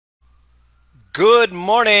Good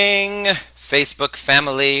morning, Facebook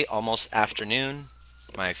family. Almost afternoon.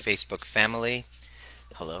 My Facebook family.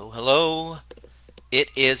 Hello, hello.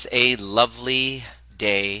 It is a lovely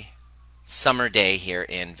day, summer day here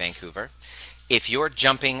in Vancouver. If you're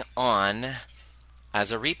jumping on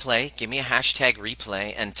as a replay, give me a hashtag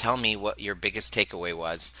replay and tell me what your biggest takeaway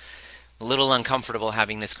was. A little uncomfortable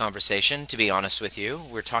having this conversation, to be honest with you.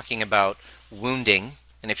 We're talking about wounding,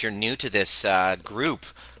 and if you're new to this group,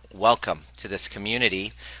 welcome to this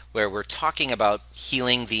community where we're talking about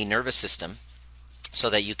healing the nervous system so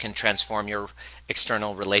that you can transform your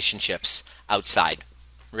external relationships outside.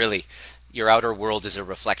 Really, your outer world is a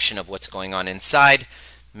reflection of what's going on inside.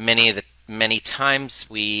 Many times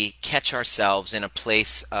we catch ourselves in a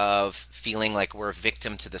place of feeling like we're a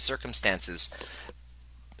victim to the circumstances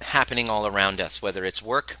happening all around us, whether it's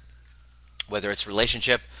work, whether it's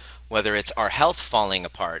relationship, whether it's our health falling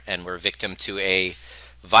apart and we're victim to a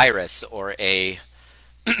virus or a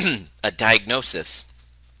diagnosis.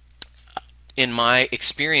 In my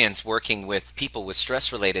experience working with people with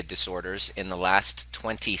stress related disorders in the last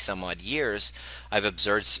 20 some odd years, I've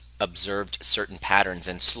observed certain patterns,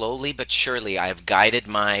 and slowly but surely I have guided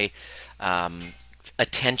my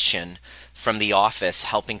attention from the office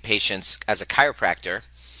helping patients as a chiropractor,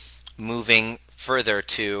 moving further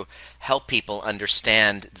to help people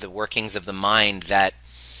understand the workings of the mind that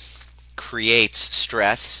creates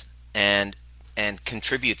stress and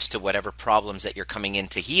contributes to whatever problems that you're coming in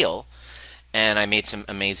to heal. And I made some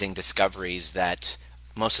amazing discoveries that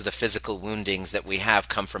most of the physical woundings that we have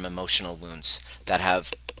come from emotional wounds that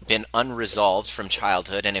have been unresolved from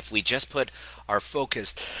childhood. And if we just put our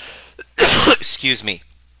focus, excuse me,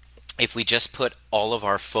 if we just put all of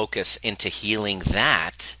our focus into healing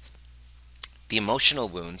that, the emotional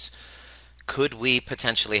wounds, could we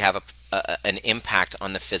potentially have an impact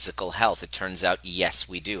on the physical health? It turns out, yes,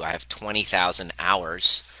 we do. I have 20,000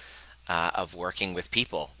 hours of working with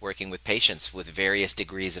people, working with patients with various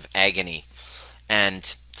degrees of agony,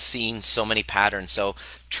 and seeing so many patterns. So,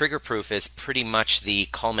 Trigger Proof is pretty much the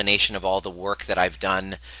culmination of all the work that I've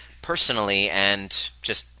done personally and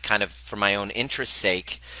just kind of for my own interest's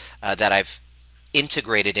sake, that I've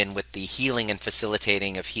integrated in with the healing and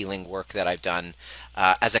facilitating of healing work that I've done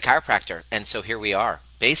as a chiropractor. And so here we are.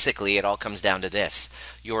 Basically, it all comes down to this: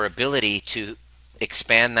 your ability to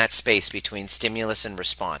expand that space between stimulus and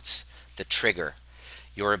response, the trigger,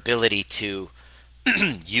 your ability to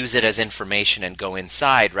use it as information and go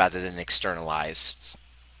inside rather than externalize.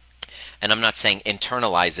 And I'm not saying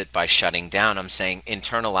internalize it by shutting down. I'm saying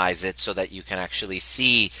internalize it so that you can actually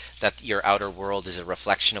see that your outer world is a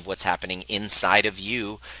reflection of what's happening inside of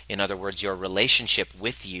you. In other words, your relationship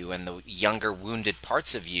with you and the younger wounded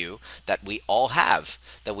parts of you that we all have,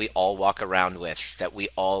 that we all walk around with, that we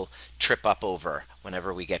all trip up over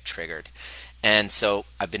whenever we get triggered. And so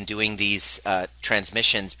I've been doing these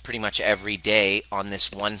transmissions pretty much every day on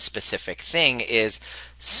this one specific thing: is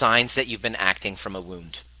signs that you've been acting from a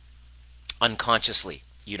wound unconsciously.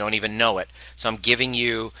 You don't even know it. So I'm giving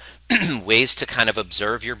you ways to kind of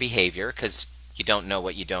observe your behavior, because you don't know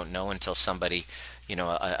what you don't know until somebody,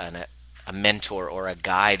 a mentor or a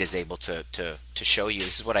guide is able to show you.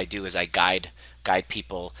 This is what I do: is I guide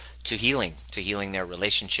people to healing their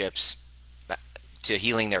relationships, to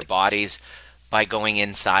healing their bodies by going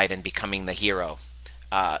inside and becoming the hero,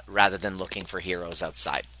 rather than looking for heroes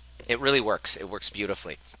outside. It really works. It works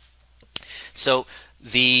beautifully. So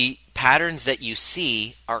the patterns that you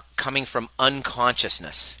see are coming from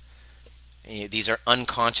unconsciousness. These are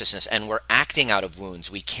unconsciousness, and we're acting out of wounds.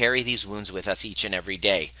 We carry these wounds with us each and every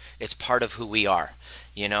day. It's part of who we are.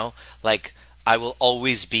 Like, I will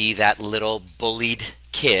always be that little bullied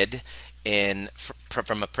kid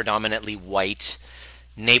from a predominantly white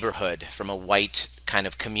neighborhood, from a white kind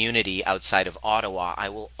of community outside of Ottawa. I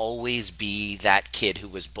will always be that kid who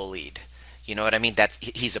was bullied. You know what I mean? That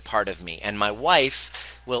he's a part of me. And my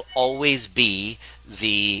wife will always be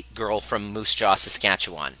the girl from Moose Jaw,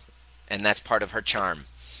 Saskatchewan. And that's part of her charm.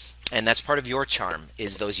 And that's part of your charm,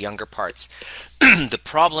 is those younger parts. The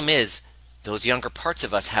problem is those younger parts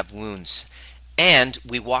of us have wounds. And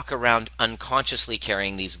we walk around unconsciously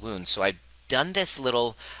carrying these wounds. So I've done this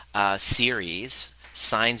little series,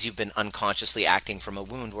 Signs You've Been Unconsciously Acting from a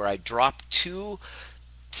Wound, where I drop two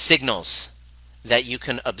signals that you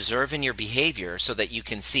can observe in your behavior so that you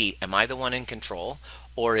can see, am I the one in control,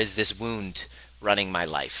 or is this wound running my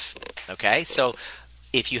life? Okay, so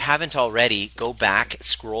if you haven't already, go back,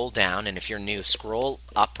 scroll down, and if you're new, scroll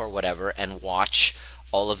up or whatever and watch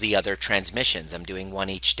all of the other transmissions. I'm doing one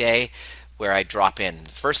each day where I drop in. The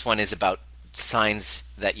first one is about signs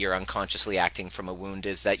that you're unconsciously acting from a wound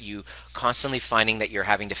is that you constantly finding that you're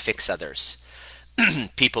having to fix others,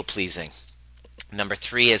 people pleasing. Number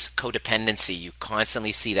three is codependency. You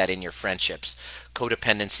constantly see that in your friendships,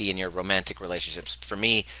 codependency in your romantic relationships. For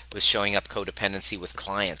me, it was showing up codependency with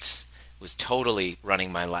clients. It was totally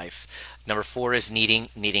running my life. Number four is needing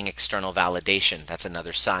external validation. That's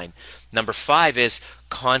another sign. Number five is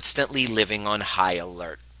constantly living on high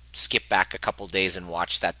alert. Skip back a couple days and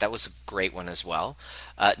watch that. That was a great one as well.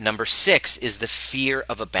 Number six is the fear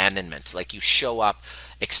of abandonment. Like you show up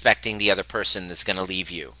expecting the other person is going to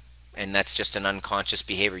leave you, and that's just an unconscious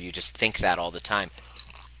behavior. You just think that all the time.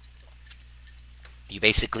 You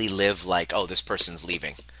basically live like, oh, this person's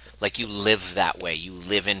leaving. Like you live that way. You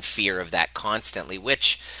live in fear of that constantly,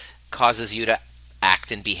 which causes you to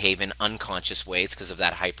act and behave in unconscious ways because of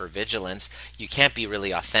that hypervigilance. You can't be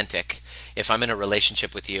really authentic. If I'm in a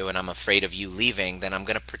relationship with you and I'm afraid of you leaving, then I'm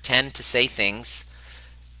going to pretend to say things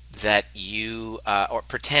that you, or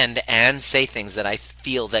pretend and say things that I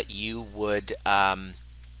feel that you would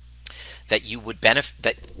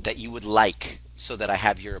benefit, that you would like, so that I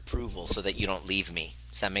have your approval, so that you don't leave me.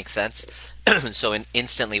 Does that make sense? So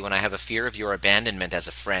instantly when I have a fear of your abandonment as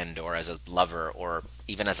a friend or as a lover or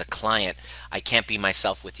even as a client, I can't be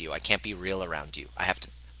myself with you. I can't be real around you. I have to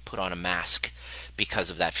put on a mask because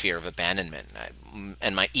of that fear of abandonment.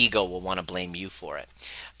 And my ego will want to blame you for it.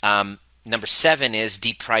 Number seven is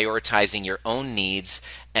deprioritizing your own needs,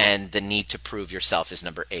 and the need to prove yourself is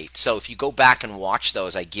number eight. So if you go back and watch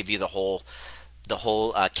those, I give you the whole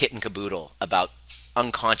kit and caboodle about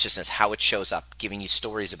unconsciousness, how it shows up, giving you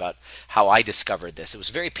stories about how I discovered this. It was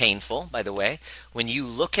very painful, by the way. When you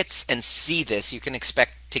look at and see this, you can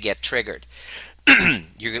expect to get triggered.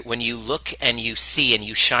 When you look and you see and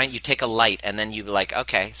you shine, you take a light and then you're like,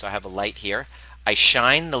 okay, so I have a light here. I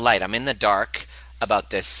shine the light. I'm in the dark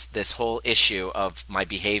about this whole issue of my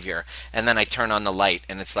behavior, and then I turn on the light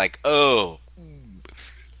and it's like, oh,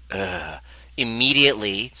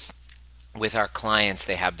 immediately with our clients,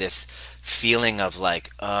 they have this feeling of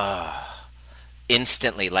like,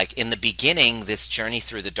 instantly. Like in the beginning, this journey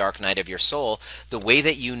through the dark night of your soul, the way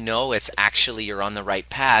that you know it's actually you're on the right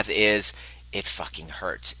path is it fucking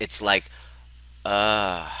hurts. It's like,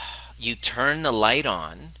 you turn the light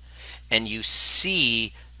on and you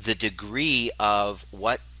see the degree of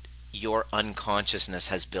what your unconsciousness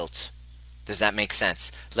has built. Does that make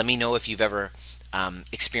sense? Let me know if you've ever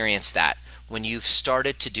experienced that. When you've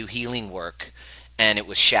started to do healing work, and it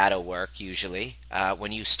was shadow work usually,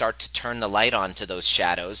 when you start to turn the light on to those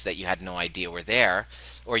shadows that you had no idea were there,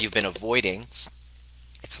 or you've been avoiding,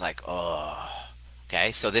 it's like, oh,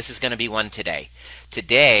 okay, so this is going to be one today.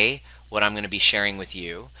 Today, what I'm going to be sharing with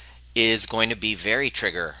you is going to be very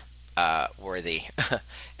trigger worthy,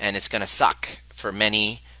 and it's going to suck for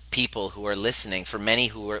many people who are listening, for many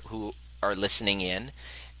who are listening in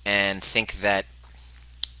and think that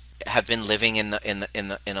have been living in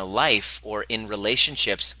a life or in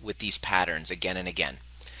relationships with these patterns again and again.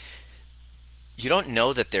 You don't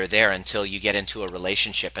know that they're there until you get into a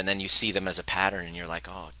relationship and then you see them as a pattern and you're like,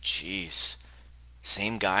 oh geez,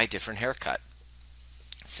 same guy, different haircut.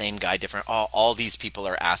 Same guy, different. All these people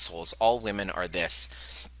are assholes. All women are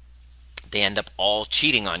this. They end up all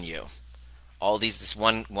cheating on you. All these. This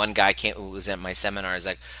one guy who was at my seminar is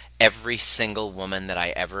like, every single woman that I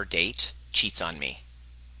ever date cheats on me,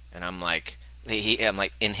 and I'm like, I'm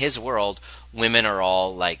like, in his world, women are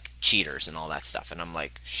all like cheaters and all that stuff, and I'm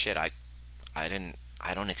like, shit, I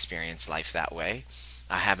don't experience life that way.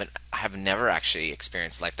 I have never actually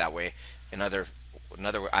experienced life that way.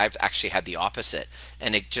 I've actually had the opposite,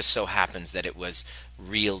 and it just so happens that it was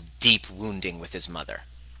real deep wounding with his mother.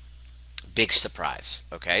 Big surprise.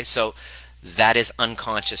 Okay, so that is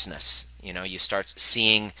unconsciousness. You start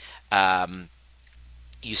seeing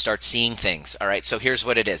things. All right, so here's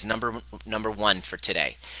what it is. Number one for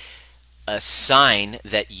today. A sign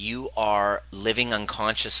that you are living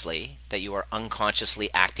unconsciously, that you are unconsciously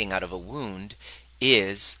acting out of a wound,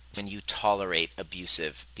 is when you tolerate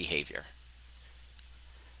abusive behavior.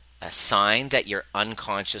 A sign that you're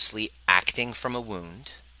unconsciously acting from a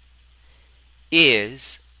wound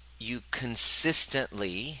is you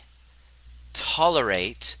consistently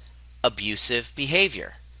tolerate abusive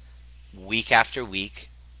behavior. Week after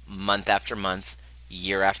week, month after month,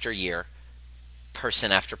 year after year,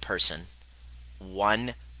 person after person,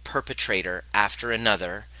 one perpetrator after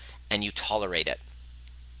another, and you tolerate it.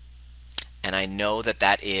 And I know that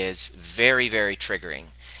that is very, very triggering.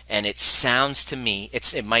 And it sounds to me,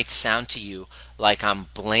 it might sound to you like I'm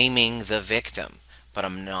blaming the victim, but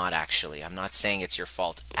I'm not actually. I'm not saying it's your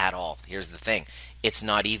fault at all. Here's the thing. It's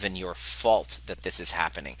not even your fault that this is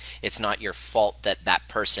happening. It's not your fault that that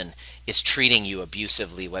person is treating you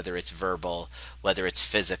abusively, whether it's verbal, whether it's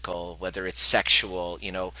physical, whether it's sexual.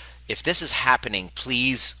 If this is happening,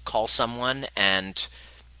 please call someone and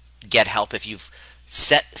get help. If you've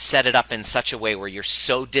set it up in such a way where you're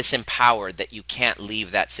so disempowered that you can't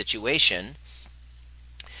leave that situation,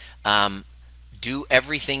 do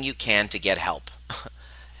everything you can to get help.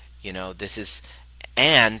 This is,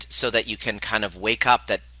 and so that you can kind of wake up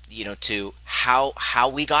that, to how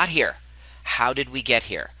we got here. How did we get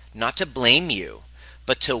here? Not to blame you,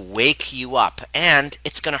 but to wake you up. And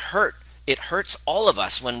it's going to hurt. It hurts all of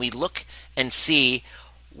us when we look and see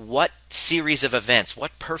what series of events,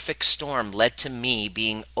 what perfect storm led to me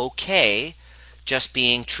being okay just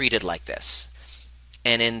being treated like this.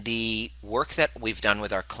 And in the work that we've done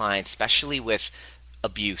with our clients, especially with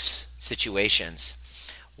abuse situations,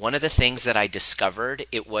 one of the things that I discovered,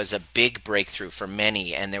 it was a big breakthrough for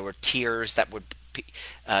many, and there were tears that would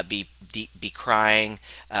be crying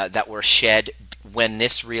that were shed when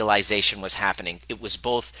this realization was happening. It was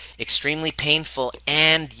both extremely painful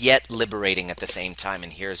and yet liberating at the same time,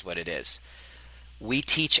 and here's what it is. We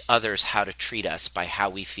teach others how to treat us by how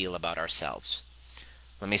we feel about ourselves.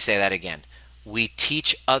 Let me say that again. We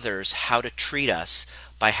teach others how to treat us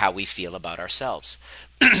by how we feel about ourselves.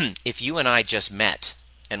 If you and I just met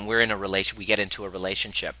and we're in a relation, we get into a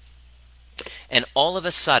relationship, and all of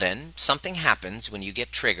a sudden something happens when you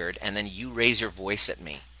get triggered, and then you raise your voice at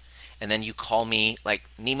me, and then you call me like,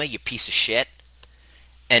 Nima, you piece of shit.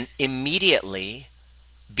 And immediately,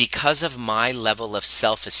 because of my level of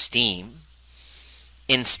self-esteem,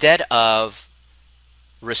 instead of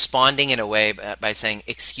responding in a way by saying,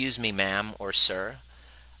 excuse me, ma'am or sir,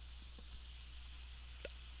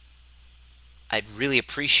 I'd really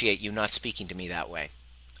appreciate you not speaking to me that way.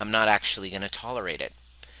 I'm not actually going to tolerate it.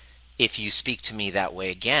 If you speak to me that way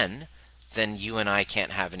again, then you and I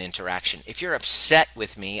can't have an interaction. If you're upset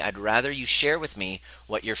with me, I'd rather you share with me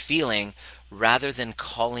what you're feeling rather than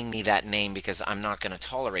calling me that name, because I'm not going to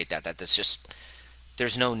tolerate that.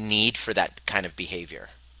 There's no need for that kind of behavior.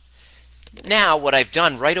 Now, what I've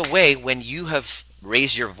done right away, when you have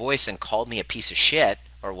raised your voice and called me a piece of shit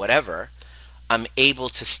or whatever, I'm able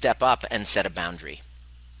to step up and set a boundary.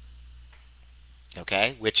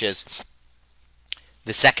 Okay? Which is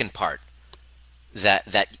the second part,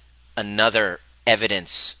 that another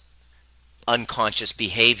evidence, unconscious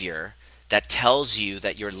behavior that tells you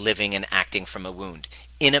that you're living and acting from a wound.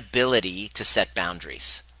 Inability to set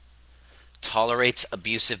boundaries. Tolerates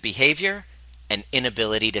abusive behavior and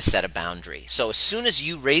inability to set a boundary. So as soon as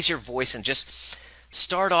you raise your voice and just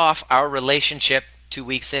start off our relationship 2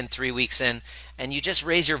 weeks in, 3 weeks in, and you just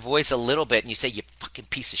raise your voice a little bit and you say, you fucking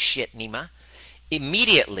piece of shit, Nima,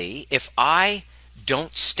 immediately, if I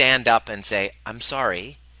don't stand up and say, I'm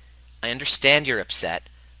sorry, I understand you're upset,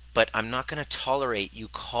 but I'm not going to tolerate you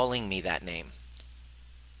calling me that name.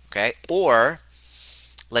 Okay? Or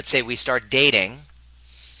let's say we start dating,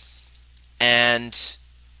 and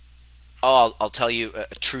I'll tell you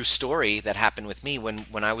a true story that happened with me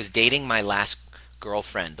when I was dating my last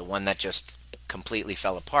girlfriend, the one that just completely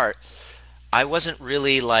fell apart. I wasn't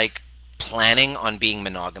really like planning on being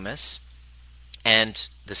monogamous, and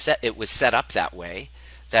it was set up that way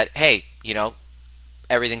that, hey,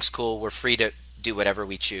 everything's cool, we're free to do whatever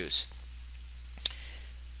we choose.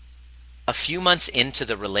 A few months into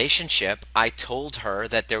the relationship, I told her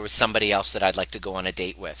that there was somebody else that I'd like to go on a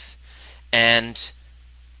date with. And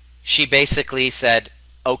she basically said,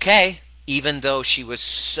 okay, even though she was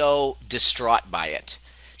so distraught by it.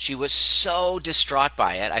 She was so distraught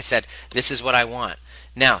by it. I said, this is what I want.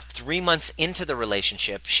 Now, 3 months into the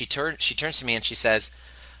relationship, she turns to me and she says,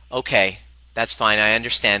 okay, that's fine, I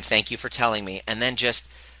understand, thank you for telling me. And then just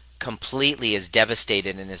completely is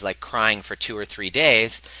devastated and is like crying for 2 or 3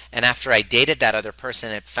 days. And after I dated that other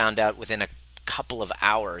person, it found out within a couple of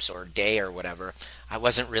hours or a day or whatever, I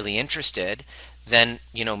wasn't really interested. Then,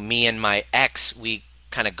 me and my ex, we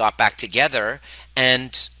kind of got back together,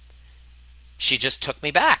 and she just took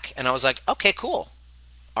me back. And I was like, okay, cool.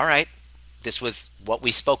 All right. This was what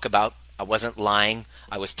we spoke about. I wasn't lying.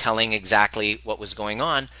 I was telling exactly what was going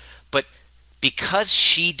on. But because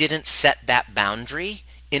she didn't set that boundary,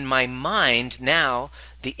 in my mind now,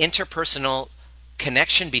 the interpersonal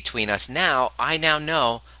connection between us now, I now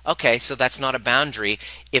know, okay, so that's not a boundary.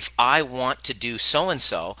 If I want to do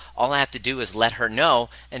so-and-so, all I have to do is let her know,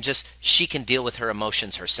 and just she can deal with her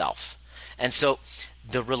emotions herself. And so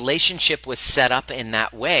the relationship was set up in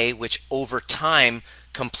that way, which over time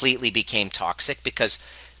completely became toxic, because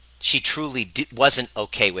She truly wasn't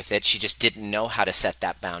okay with it. She just didn't know how to set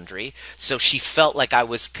that boundary. So she felt like I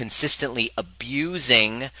was consistently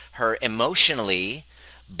abusing her emotionally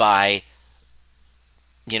by,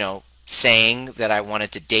 saying that I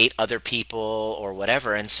wanted to date other people or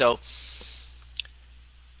whatever. And so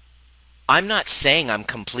I'm not saying I'm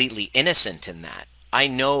completely innocent in that. I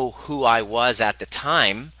know who I was at the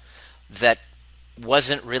time that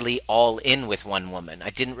wasn't really all in with one woman. I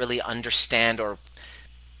didn't really understand or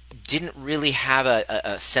didn't really have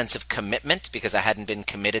a sense of commitment because I hadn't been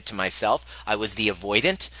committed to myself. I was the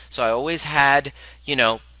avoidant. So I always had,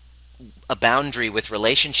 a boundary with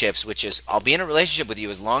relationships, which is I'll be in a relationship with you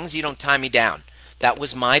as long as you don't tie me down. That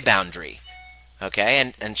was my boundary.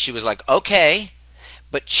 Okay. And she was like, okay.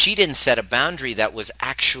 But she didn't set a boundary that was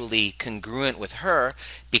actually congruent with her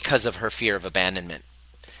because of her fear of abandonment.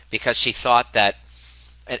 Because she thought that,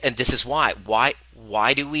 and this is why.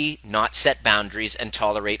 Why do we not set boundaries and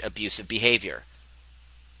tolerate abusive behavior?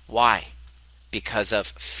 Why? Because of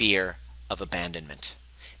fear of abandonment.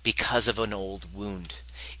 Because of an old wound.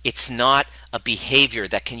 It's not a behavior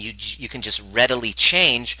that you can just readily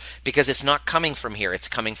change because it's not coming from here, it's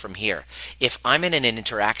coming from here. If I'm in an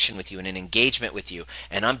interaction with you, in an engagement with you,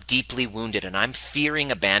 and I'm deeply wounded and I'm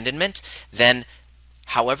fearing abandonment, then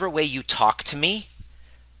however way you talk to me,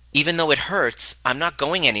 even though it hurts, I'm not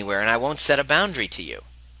going anywhere and I won't set a boundary to you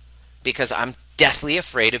because I'm deathly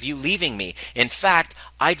afraid of you leaving me. In fact,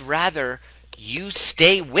 I'd rather you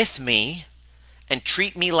stay with me and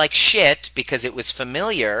treat me like shit because it was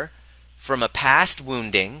familiar from a past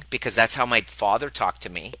wounding, because that's how my father talked to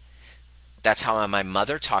me. That's how my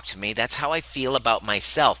mother talked to me. That's how I feel about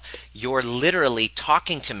myself. You're literally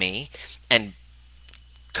talking to me and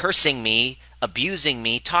cursing me, abusing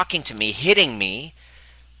me, talking to me, hitting me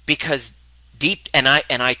because deep, and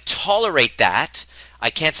I tolerate that. I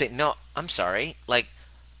can't say, no, I'm sorry. Like,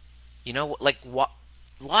 what?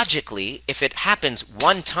 Logically, if it happens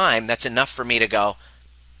one time, that's enough for me to go,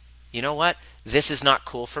 you know what? This is not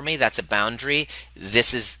cool for me. That's a boundary.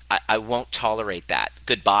 I won't tolerate that.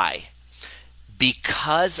 Goodbye.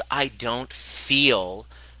 Because I don't feel,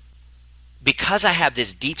 because I have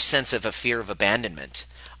this deep sense of a fear of abandonment,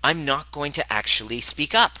 I'm not going to actually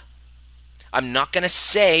speak up. I'm not going to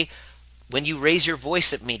say, when you raise your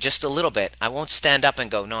voice at me just a little bit, I won't stand up and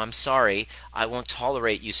go, no, I'm sorry. I won't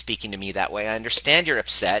tolerate you speaking to me that way. I understand you're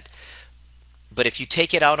upset, but if you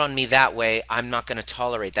take it out on me that way, I'm not going to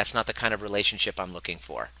tolerate. That's not the kind of relationship I'm looking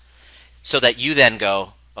for. So that you then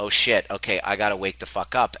go, oh shit, okay, I got to wake the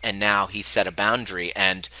fuck up. And now he set a boundary.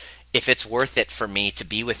 And if it's worth it for me to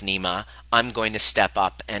be with Nima, I'm going to step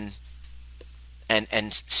up and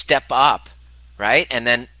step up, right? And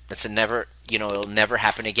then it's it'll never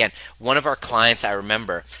happen again. One of our clients, I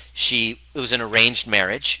remember, it was an arranged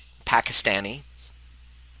marriage, Pakistani.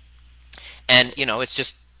 And, it's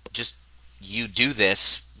just you do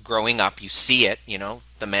this growing up, you see it,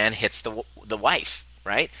 the man hits the wife,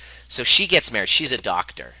 right? So she gets married. She's a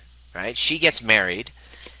doctor, right? She gets married,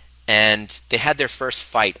 and they had their first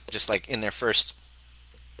fight just like in their first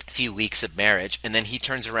few weeks of marriage, and then he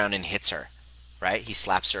turns around and hits her, right? He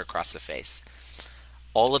slaps her across the face.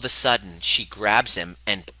 All of a sudden, she grabs him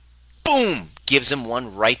and boom, gives him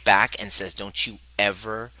one right back and says, don't you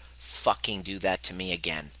ever fucking do that to me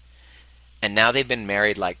again. And now they've been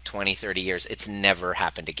married like 20, 30 years. It's never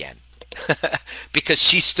happened again. Because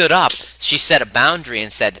she stood up, she set a boundary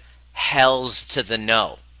and said, hells to the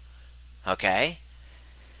no. Okay?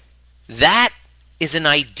 That is an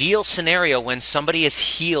ideal scenario when somebody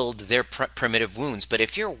has healed their primitive wounds. But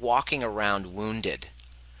if you're walking around wounded,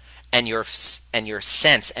 and your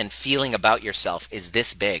sense and feeling about yourself is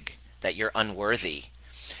this big, that you're unworthy,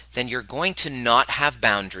 then you're going to not have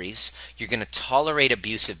boundaries, you're going to tolerate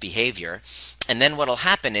abusive behavior, and then what will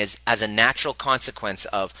happen is, as a natural consequence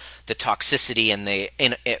of the toxicity and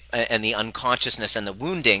the unconsciousness and the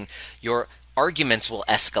wounding, your arguments will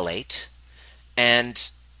escalate,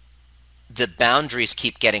 and the boundaries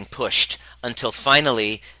keep getting pushed until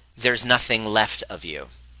finally there's nothing left of you.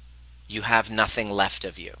 You have nothing left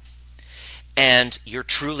of you. And you're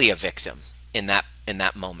truly a victim in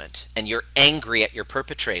that moment, and you're angry at your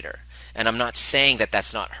perpetrator. And I'm not saying that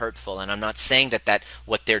that's not hurtful, and I'm not saying that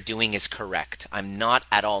what they're doing is correct. I'm not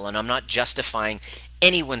at all, and I'm not justifying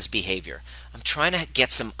anyone's behavior. I'm trying to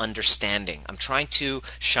get some understanding. I'm trying to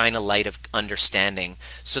shine a light of understanding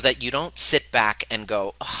so that you don't sit back and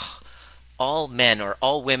go, oh, all men or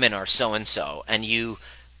all women are so and so, and you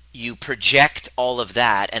project all of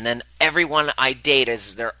that, and then everyone I date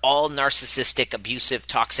they're all narcissistic, abusive,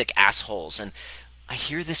 toxic assholes. And I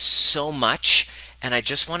hear this so much, and I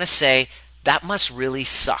just want to say that must really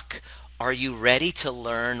suck. Are you ready to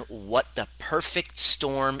learn what the perfect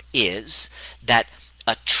storm is that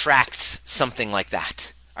attracts something like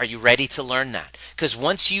that? Are you ready to learn that? Because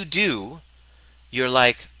once you do, you're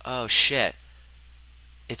like, oh shit,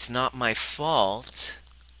 it's not my fault,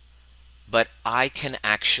 but I can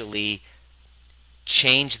actually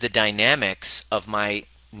change the dynamics of my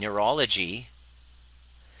neurology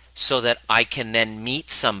so that I can then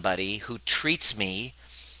meet somebody who treats me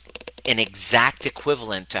an exact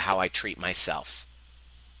equivalent to how I treat myself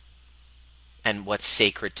and what's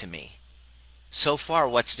sacred to me. So far,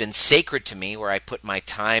 what's been sacred to me, where I put my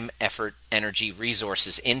time, effort, energy,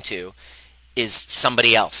 resources into, is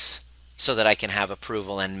somebody else so that I can have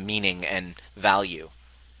approval and meaning and value.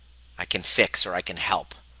 I can fix or I can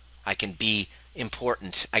help. I can be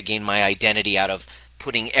important. I gain my identity out of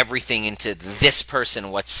putting everything into this person,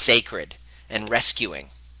 what's sacred, and rescuing.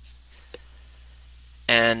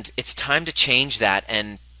 And it's time to change that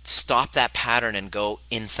and stop that pattern and go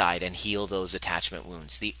inside and heal those attachment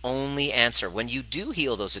wounds. The only answer, when you do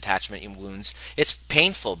heal those attachment wounds, it's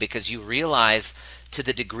painful because you realize to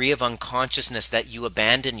the degree of unconsciousness that you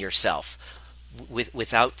abandon yourself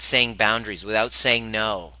without saying boundaries, without saying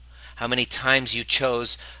no. How many times you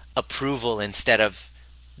chose approval instead of,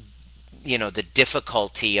 the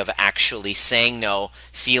difficulty of actually saying no,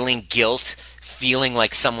 feeling guilt, feeling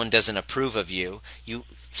like someone doesn't approve of you. You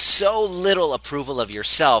so little approval of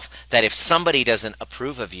yourself that if somebody doesn't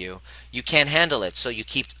approve of you, you can't handle it. So you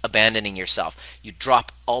keep abandoning yourself. You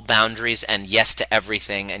drop all boundaries and yes to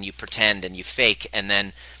everything, and you pretend and you fake, and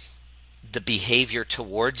then the behavior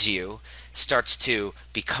towards you starts to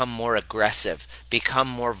become more aggressive, become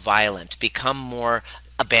more violent, become more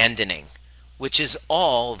abandoning, which is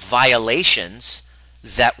all violations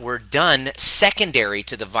that were done secondary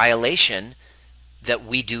to the violation that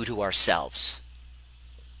we do to ourselves.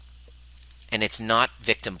 And it's not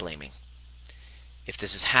victim blaming. If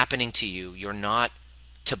this is happening to you, you're not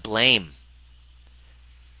to blame.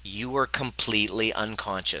 You are completely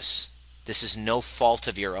unconscious. This is no fault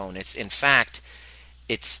of your own. In fact,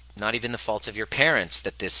 it's not even the fault of your parents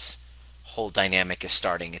that this whole dynamic is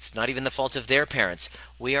starting. It's not even the fault of their parents.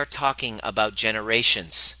 We are talking about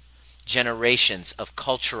generations of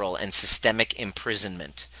cultural and systemic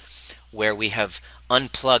imprisonment, where we have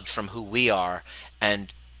unplugged from who we are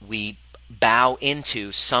and we bow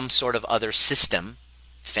into some sort of other system,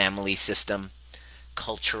 family system,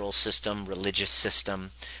 cultural system, religious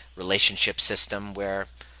system, relationship system, where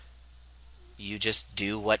you just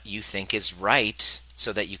do what you think is right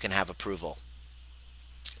so that you can have approval.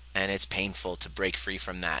 And it's painful to break free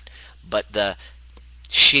from that. But the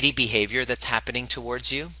shitty behavior that's happening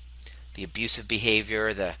towards you, the abusive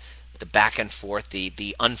behavior, the back and forth,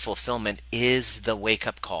 the unfulfillment is the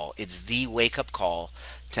wake-up call. It's the wake-up call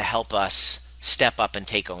to help us step up and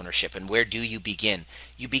take ownership. And where do you begin?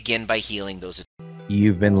 You begin by healing those.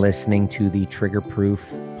 You've been listening to the Trigger Proof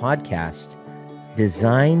podcast,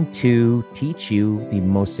 designed to teach you the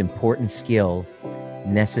most important skill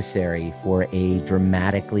necessary for a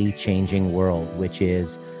dramatically changing world, which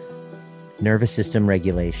is nervous system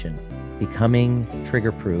regulation. Becoming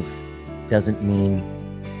trigger proof doesn't mean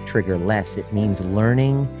trigger less. It means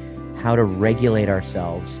learning how to regulate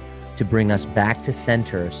ourselves to bring us back to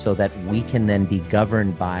center so that we can then be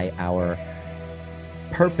governed by our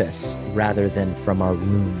purpose rather than from our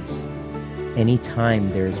wounds. Anytime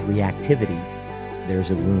there's reactivity, there's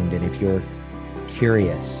a wound. And if you're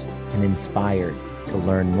curious and inspired to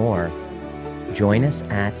learn more, join us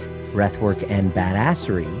at Breathwork and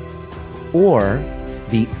Badassery, or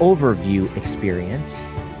the overview experience,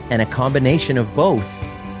 and a combination of both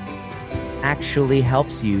actually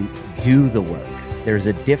helps you do the work. There's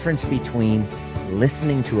a difference between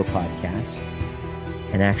listening to a podcast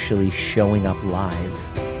and actually showing up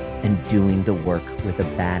live and doing the work with a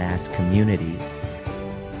badass community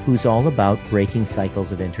who's all about breaking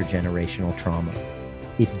cycles of intergenerational trauma.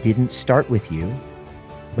 It didn't start with you,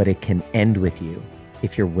 but it can end with you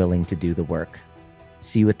if you're willing to do the work.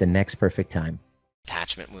 See you at the next perfect time.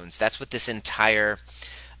 Attachment wounds. That's what this entire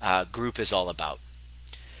group is all about.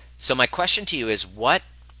 So my question to you is, what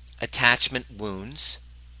attachment wounds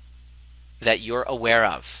that you're aware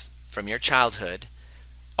of from your childhood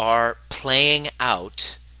are playing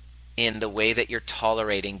out in the way that you're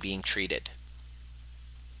tolerating being treated?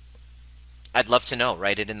 I'd love to know.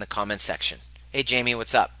 Write it in the comment section. Hey, Jamie,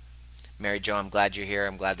 what's up? Mary Jo, I'm glad you're here.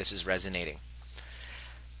 I'm glad this is resonating.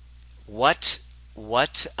 What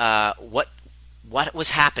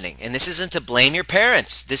was happening? And this isn't to blame your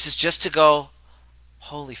parents. This is just to go,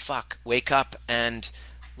 holy fuck, wake up and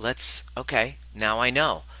okay, now I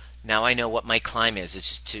know. Now I know what my climb is. It's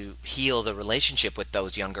just to heal the relationship with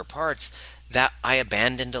those younger parts that I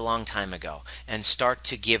abandoned a long time ago, and start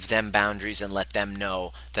to give them boundaries and let them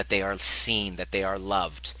know that they are seen, that they are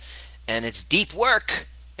loved. And it's deep work,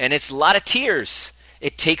 and it's a lot of tears.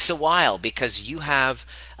 It takes a while because you have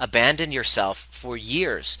abandoned yourself for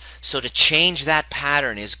years. So to change that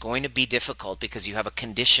pattern is going to be difficult because you have a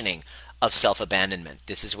conditioning of self abandonment.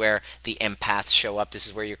 This is where the empaths show up. This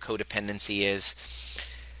is where your codependency is.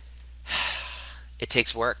 It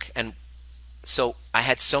takes work. And so I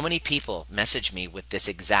had so many people message me with this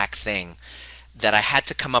exact thing that I had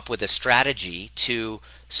to come up with a strategy to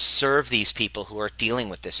serve these people who are dealing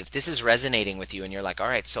with this. If this is resonating with you and you're like, all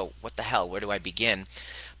right, so what the hell? Where do I begin? I'm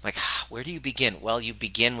like, where do you begin? Well, you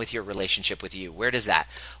begin with your relationship with you. Where does that?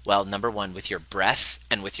 Well, number one, with your breath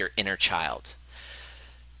and with your inner child.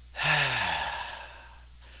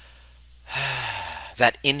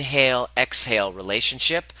 That inhale, exhale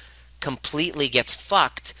relationship completely gets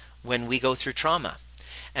fucked when we go through trauma.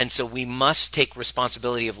 And so we must take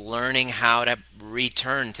responsibility of learning how to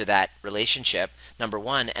return to that relationship, number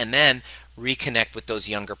one, and then reconnect with those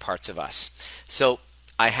younger parts of us. So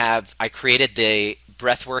I created the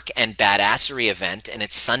Breathwork and Badassery event, and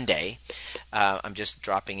it's Sunday. I'm just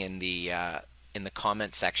dropping in the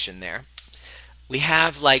comment section there. We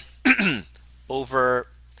have like over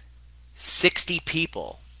 60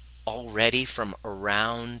 people already from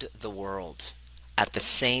around the world at the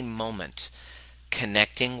same moment,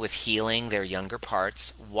 connecting with healing their younger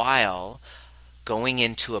parts while going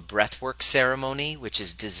into a breathwork ceremony, which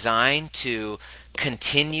is designed to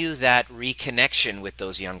continue that reconnection with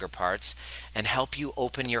those younger parts and help you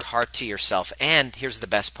open your heart to yourself. And here's the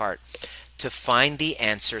best part, to find the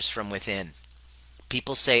answers from within.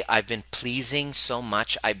 People say, I've been pleasing so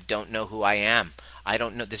much, I don't know who I am. I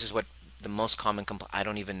don't know. This is what the most common complaint. I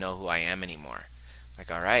don't even know who I am anymore.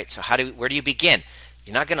 Like, all right, so where do you begin?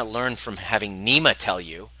 You're not going to learn from having Nima tell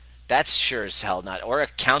you. That's sure as hell not. Or a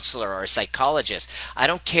counselor or a psychologist. I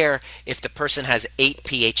don't care if the person has 8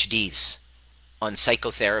 PhDs on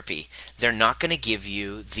psychotherapy. They're not going to give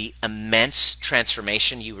you the immense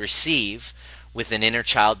transformation you receive with an inner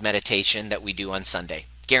child meditation that we do on Sunday.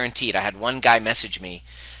 Guaranteed. I had one guy message me.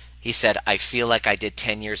 He said, I feel like I did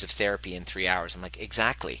 10 years of therapy in 3 hours. I'm like,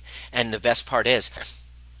 exactly. And the best part is,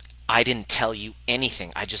 I didn't tell you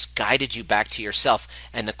anything. I just guided you back to yourself.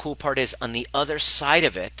 And the cool part is, on the other side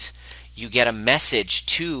of it, you get a message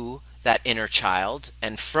to that inner child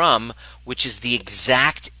and from, which is the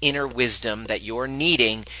exact inner wisdom that you're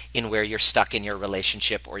needing in where you're stuck in your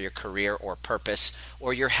relationship or your career or purpose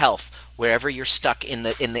or your health, wherever you're stuck in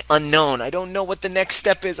the unknown. I don't know what the next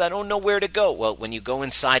step is. I don't know where to go. Well, when you go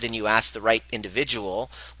inside and you ask the right individual,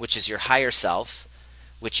 which is your higher self,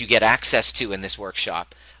 which you get access to in this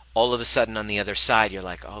workshop, all of a sudden on the other side, you're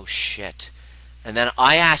like, oh shit. And then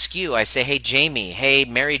I ask you, I say, hey, Jamie, hey,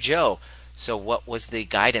 Mary Jo, so what was the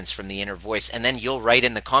guidance from the inner voice? And then you'll write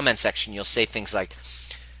in the comment section, you'll say things like,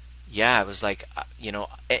 yeah, it was like,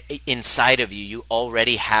 inside of you, you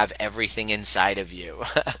already have everything inside of you.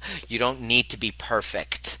 You don't need to be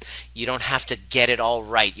perfect. You don't have to get it all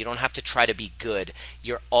right. You don't have to try to be good.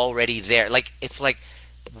 You're already there. Like, it's like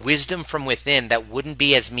wisdom from within that wouldn't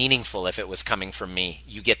be as meaningful if it was coming from me.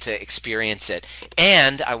 You get to experience it.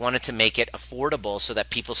 And I wanted to make it affordable so that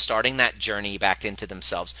people starting that journey back into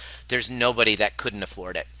themselves, there's nobody that couldn't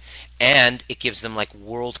afford it. And it gives them like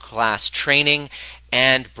world-class training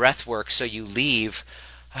and breath work, so you leave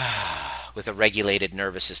with a regulated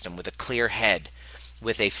nervous system, with a clear head,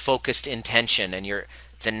 with a focused intention, and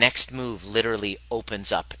the next move literally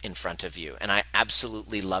opens up in front of you. And I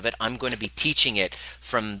absolutely love it. I'm going to be teaching it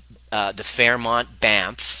from the Fairmont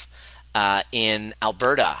Banff in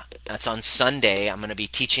Alberta. That's on Sunday. I'm going to be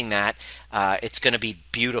teaching that. It's going to be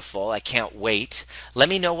beautiful. I can't wait. Let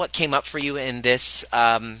me know what came up for you in this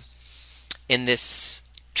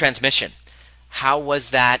transmission. How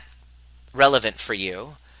was that relevant for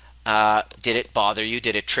you? Did it bother you?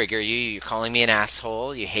 Did it trigger you? You're calling me an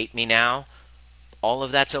asshole? You hate me now? All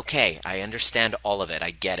of that's okay. I understand all of it.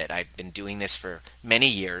 I get it. I've been doing this for many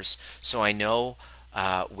years, so I know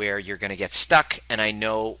where you're going to get stuck, and I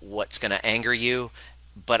know what's going to anger you.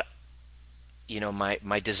 But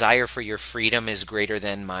my desire for your freedom is greater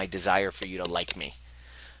than my desire for you to like me.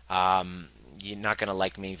 You're not going to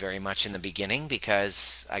like me very much in the beginning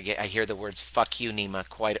because I hear the words "fuck you, Nima"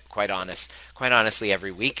 quite honestly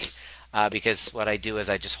every week. Because what I do is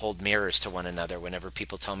I just hold mirrors to one another whenever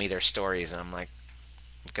people tell me their stories, and I'm like,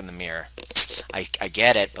 look in the mirror. I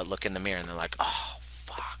get it, but look in the mirror, and they're like, oh,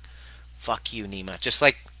 fuck you, Nima. Just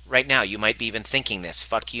like right now, you might be even thinking this,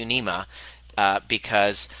 fuck you, Nima,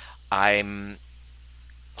 because I'm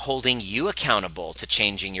holding you accountable to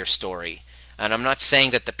changing your story. And I'm not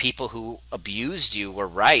saying that the people who abused you were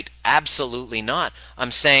right. Absolutely not.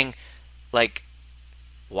 I'm saying, like,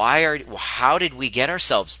 how did we get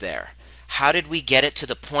ourselves there? How did we get it to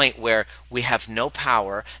the point where we have no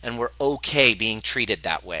power and we're okay being treated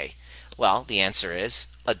that way? Well, the answer is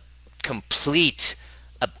a complete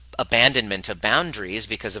abandonment of boundaries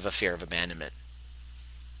because of a fear of abandonment.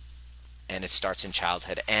 And it starts in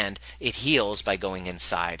childhood, and it heals by going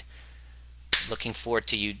inside. Looking forward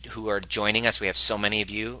to you who are joining us. We have so many of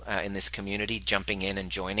you in this community jumping in and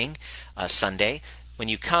joining Sunday. When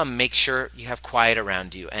you come, make sure you have quiet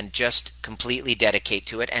around you and just completely dedicate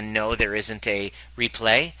to it, and know there isn't a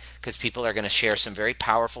replay, because people are going to share some very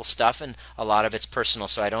powerful stuff, and a lot of it's personal,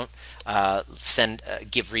 so I don't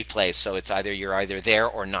give replays. So it's you're either there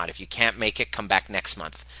or not. If you can't make it, come back next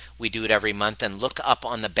month. We do it every month, and look up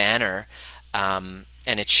on the banner and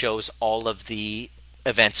it shows all of the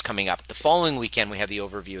events coming up. The following weekend we have the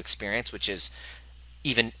overview experience, which is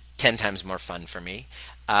even 10 times more fun for me.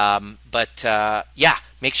 Yeah,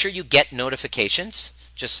 make sure you get notifications.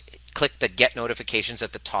 Just click the get notifications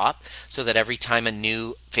at the top, so that every time a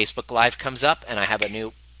new Facebook Live comes up and I have a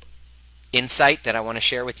new insight that I want to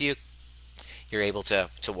share with you, you're able to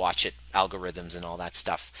watch it, algorithms and all that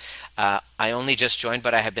stuff. I only just joined,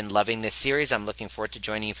 but I have been loving this series. I'm looking forward to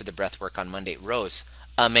joining you for the breathwork on Monday. Rose,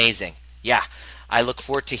 amazing. Yeah, I look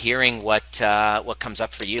forward to hearing what comes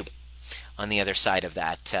up for you on the other side of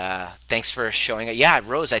that. Thanks for showing it. Yeah,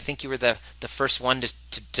 Rose, I think you were the first one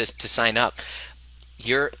to sign up.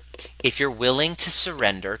 If you're willing to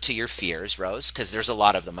surrender to your fears, Rose, because there's a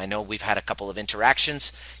lot of them. I know we've had a couple of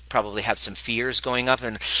interactions. You probably have some fears going up,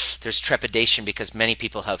 and there's trepidation because many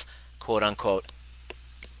people have, quote unquote,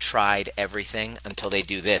 tried everything until they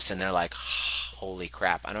do this, and they're like, holy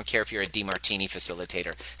crap. I don't care if you're a DeMartini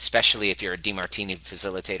facilitator, especially if you're a DeMartini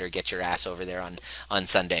facilitator, get your ass over there on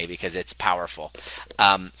Sunday, because it's powerful.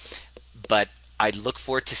 But I look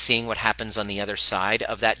forward to seeing what happens on the other side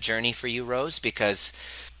of that journey for you, Rose, because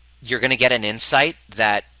you're going to get an insight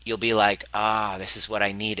that you'll be like, this is what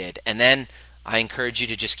I needed. And then I encourage you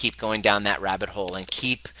to just keep going down that rabbit hole and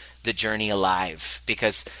keep the journey alive,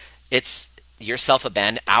 because it's your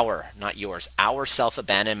self-abandonment, not yours. Our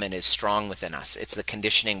self-abandonment is strong within us. It's the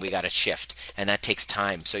conditioning we got to shift, and that takes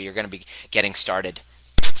time. So you're going to be getting started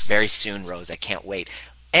very soon, Rose. I can't wait.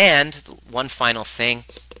 And one final thing,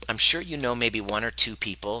 I'm sure you know maybe one or two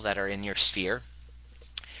people that are in your sphere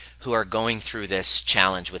who are going through this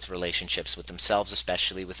challenge with relationships with themselves,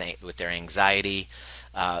 especially with their anxiety,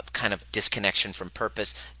 kind of disconnection from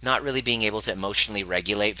purpose, not really being able to emotionally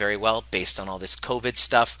regulate very well based on all this COVID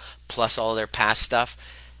stuff, plus all their past stuff.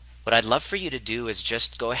 What I'd love for you to do is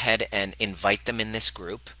just go ahead and invite them in this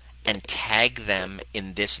group and tag them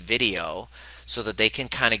in this video so that they can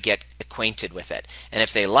kind of get acquainted with it. And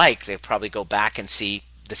if they like, they'll probably go back and see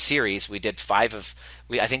the series. We did I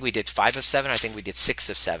think we did 5 of 7. I think we did 6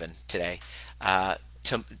 of 7 today.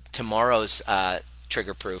 Tomorrow's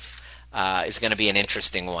Trigger Proof is going to be an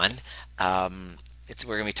interesting one. We're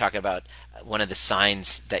going to be talking about one of the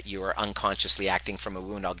signs that you are unconsciously acting from a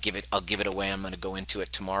wound. I'll give it away. I'm going to go into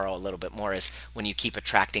it tomorrow a little bit more. Is when you keep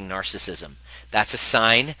attracting narcissism. That's a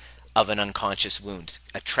sign of an unconscious wound.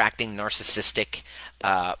 Attracting narcissistic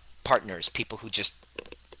partners, people who just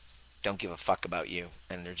don't give a fuck about you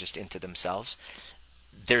and they're just into themselves.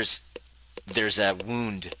 There's a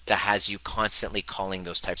wound that has you constantly calling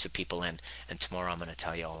those types of people in, and tomorrow I'm going to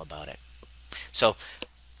tell you all about it. So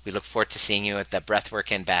we look forward to seeing you at the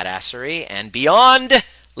Breathwork and Badassery and beyond.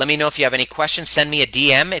 Let me know if you have any questions. Send me a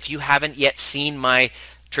DM. If you haven't yet seen my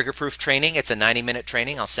Trigger Proof training, it's a 90-minute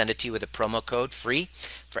training. I'll send it to you with a promo code free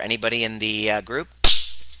for anybody in the group.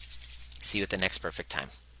 See you at the next perfect time.